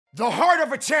The heart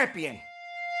of a champion.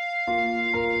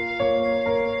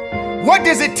 What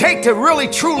does it take to really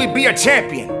truly be a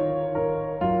champion?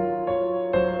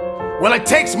 Well, it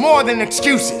takes more than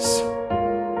excuses.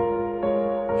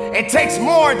 It takes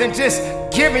more than just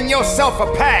giving yourself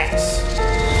a pass.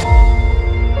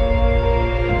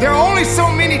 There are only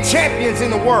so many champions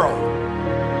in the world.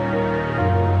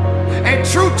 And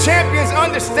true champions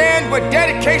understand what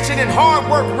dedication and hard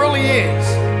work really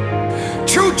is.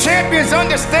 True champions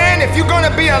understand if you're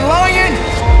gonna be a lion,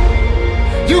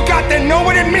 you got to know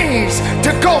what it means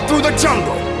to go through the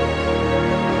jungle.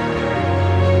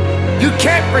 You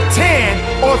can't pretend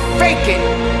or fake it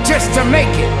just to make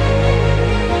it,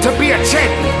 to be a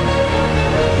champion.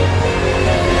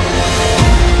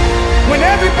 When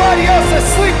everybody else is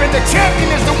sleeping, the champion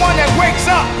is the one that wakes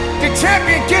up. The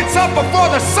champion gets up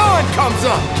before the sun comes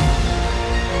up.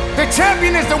 The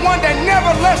champion is the one that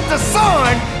never lets the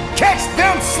sun catch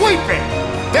them sleeping.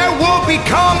 There will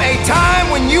become a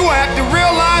time when you have to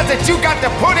realize that you got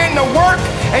to put in the work,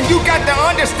 and you got to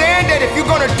understand that if you're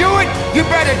gonna do it, you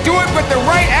better do it with the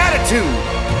right attitude.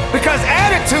 Because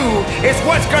attitude is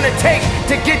what's gonna take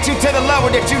to get you to the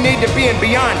level that you need to be and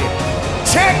beyond it.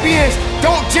 Champions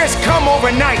don't just come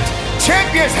overnight.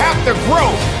 Champions have to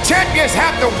grow. Champions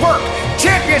have to work.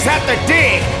 Champions have to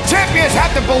dig. Champions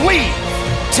have to believe.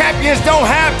 Champions don't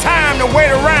have time to wait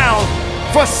around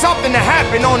for something to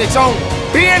happen on its own.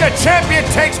 Being a champion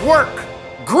takes work,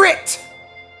 grit,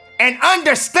 and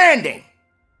understanding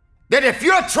that if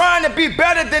you're trying to be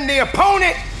better than the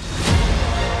opponent,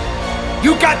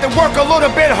 you got to work a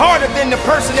little bit harder than the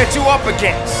person that you're up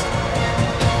against.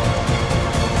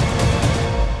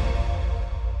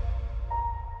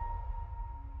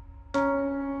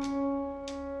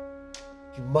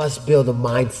 You must build a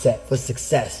mindset for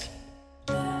success.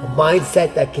 A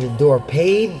mindset that can endure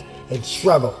pain and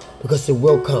struggle, because it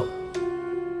will come.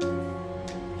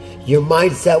 Your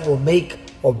mindset will make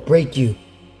or break you.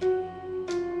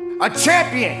 A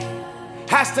champion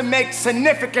has to make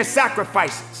significant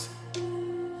sacrifices.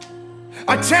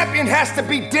 A champion has to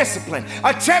be disciplined.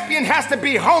 A champion has to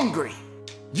be hungry.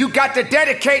 You got to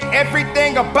dedicate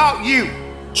everything about you.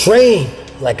 Train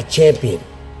like a champion.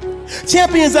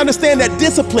 Champions understand that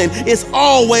discipline is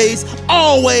always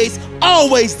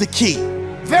the key.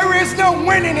 There is no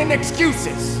winning in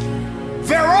excuses.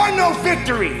 There are no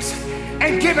victories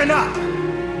and giving up.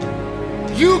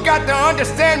 You got to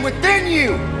understand within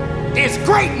you is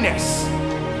greatness.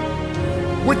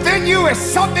 Within you is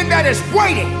something that is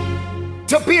waiting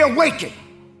to be awakened.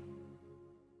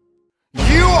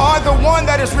 You are the one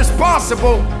that is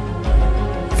responsible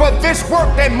for this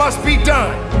work that must be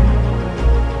done.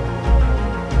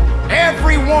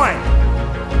 Everyone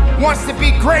wants to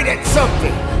be great at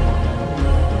something,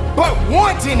 but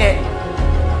wanting it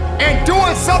and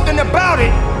doing something about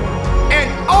it and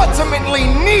ultimately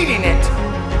needing it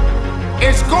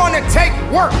is going to take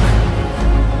work.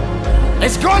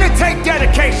 It's going to take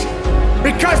dedication,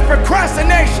 because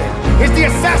procrastination is the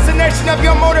assassination of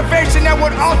your motivation that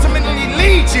would ultimately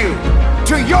lead you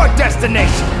to your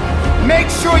destination. Make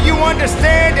sure you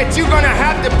understand that you're going to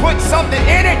have to put something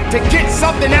in it to get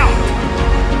something out.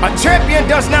 A champion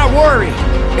does not worry.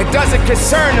 It doesn't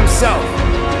concern himself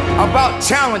about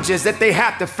challenges that they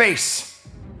have to face.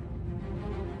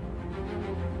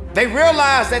 They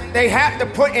realize that they have to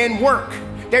put in work.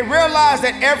 They realize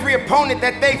that every opponent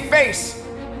that they face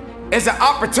is an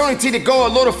opportunity to go a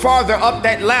little farther up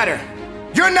that ladder.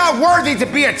 You're not worthy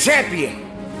to be a champion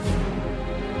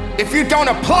if you don't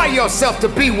apply yourself to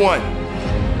be one.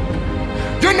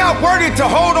 You're not worthy to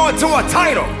hold on to a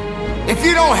title if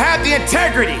you don't have the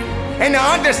integrity and the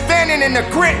understanding and the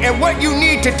grit and what you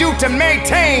need to do to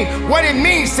maintain what it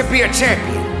means to be a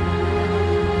champion.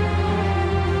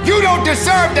 You don't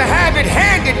deserve to have it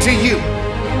handed to you.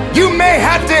 You may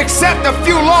have to accept a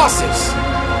few losses.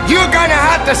 You're gonna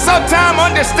have to sometime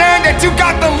understand that you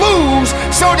got to lose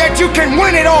so that you can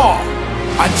win it all.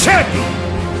 A champion,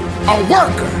 a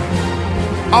worker,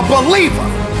 a believer,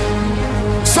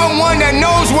 someone that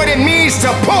knows what it means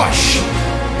to push,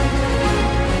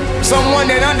 someone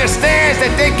that understands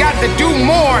that they got to do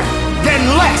more than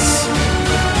less.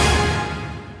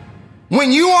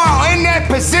 When you are in that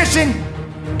position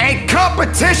and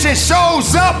competition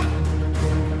shows up,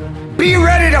 be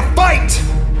ready to fight.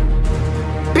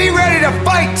 Be ready to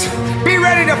fight. Be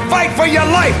ready to fight for your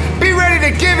life. Be ready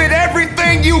to give it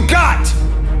everything you got.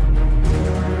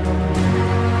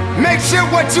 Make sure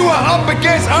what you are up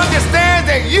against understands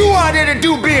that you are there to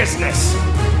do business.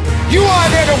 You are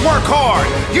there to work hard.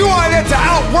 You are there to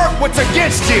outwork what's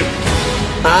against you.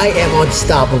 I am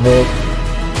unstoppable.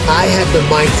 I have the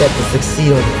mindset to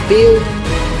succeed on the field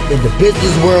in the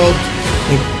business world,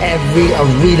 in every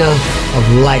arena of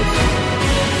life.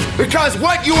 Because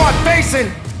what you are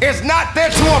facing is not there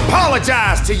to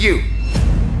apologize to you.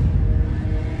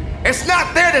 It's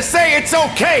not there to say it's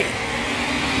okay.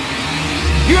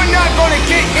 You're not going to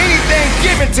get anything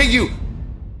given to you.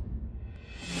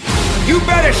 You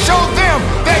better show them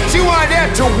that you are there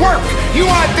to work. You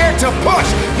are there to push.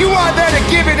 You are there to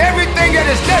give it everything that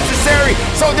is necessary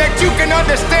so that you can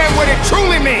understand what it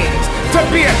truly means to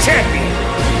be a champion.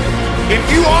 If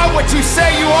you are what you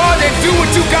say you are, then do what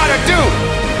you gotta do.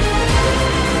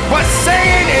 But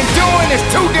saying and doing is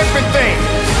two different things.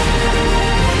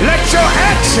 Let your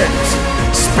actions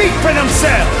speak for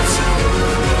themselves.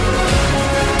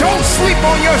 Don't sleep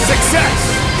on your success.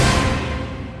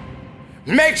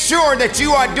 Make sure that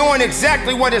you are doing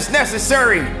exactly what is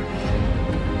necessary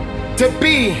to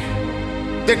be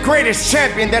the greatest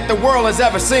champion that the world has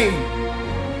ever seen.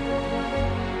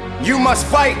 You must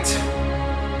fight.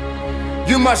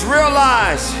 You must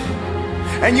realize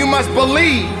and you must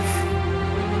believe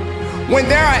when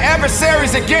there are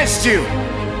adversaries against you,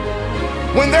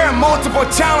 when there are multiple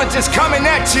challenges coming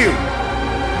at you,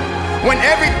 when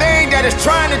everything that is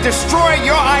trying to destroy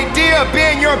your idea of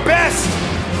being your best,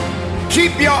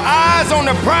 keep your eyes on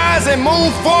the prize and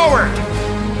move forward.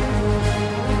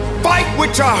 Fight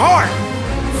with your heart.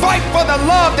 Fight for the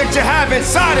love that you have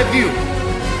inside of you.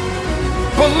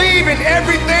 Believe in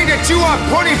everything that you are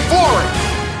putting forward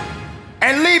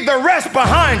and leave the rest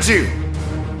behind you.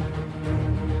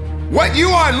 What you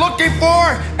are looking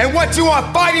for and what you are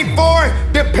fighting for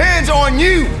depends on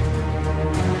you.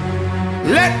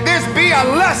 Let this be a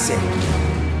lesson,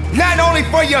 not only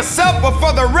for yourself, but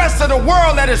for the rest of the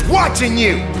world that is watching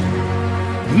you.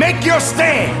 Make your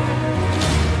stand.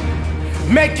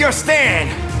 Make your stand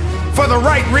for the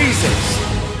right reasons.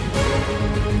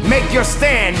 Make your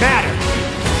stand matter.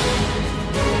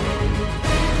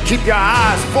 Keep your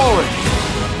eyes forward.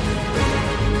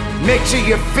 Make sure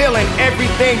you're feeling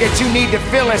everything that you need to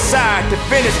feel inside to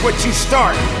finish what you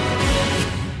start.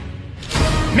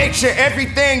 Make sure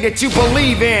everything that you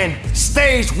believe in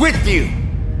stays with you.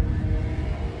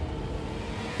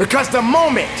 Because the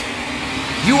moment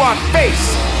you are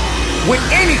faced with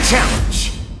any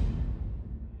challenge,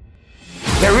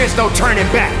 there is no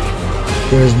turning back.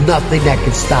 There is nothing that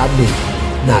can stop me.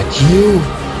 Not you,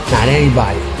 not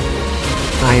anybody.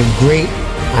 I am great.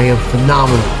 I am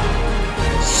phenomenal.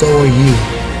 So are you.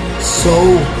 So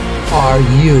are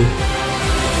you.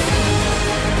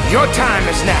 Your time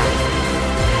is now.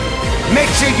 Make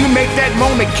sure you make that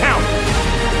moment count.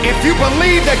 If you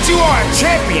believe that you are a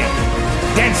champion,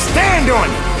 then stand on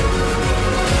it.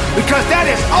 Because that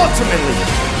is ultimately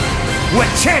what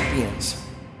champions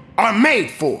are made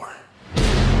for.